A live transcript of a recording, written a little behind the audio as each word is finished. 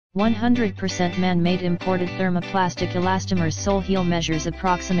100% man-made imported thermoplastic elastomers. Sole heel measures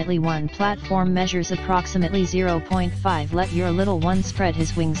approximately 1. Platform measures approximately 0.5. Let your little one spread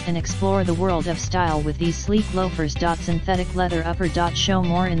his wings and explore the world of style with these sleek loafers. Synthetic leather upper. Show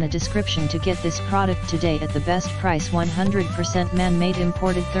more in the description to get this product today at the best price. 100% man-made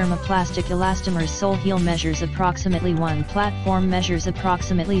imported thermoplastic elastomers. Sole heel measures approximately 1. Platform measures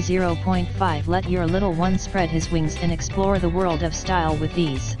approximately 0.5. Let your little one spread his wings and explore the world of style with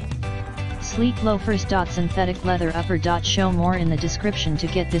these sleek loafers. Synthetic leather upper. Show more in the description to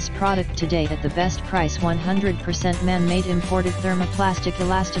get this product today at the best price. 100% man-made imported thermoplastic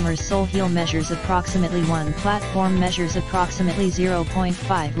elastomers. Sole heel measures approximately 1. Platform measures approximately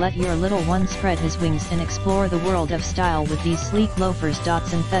 0.5. Let your little one spread his wings and explore the world of style with these sleek loafers.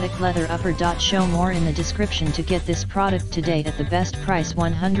 Synthetic leather upper. Show more in the description to get this product today at the best price.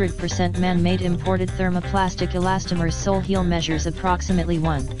 100% man-made imported thermoplastic elastomers. Sole heel measures approximately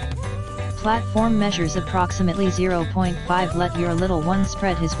 1. Platform measures approximately 0.5. Let your little one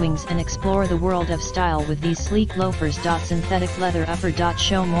spread his wings and explore the world of style with these sleek loafers. Synthetic leather upper.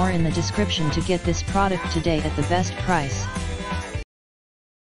 Show more in the description to get this product today at the best price.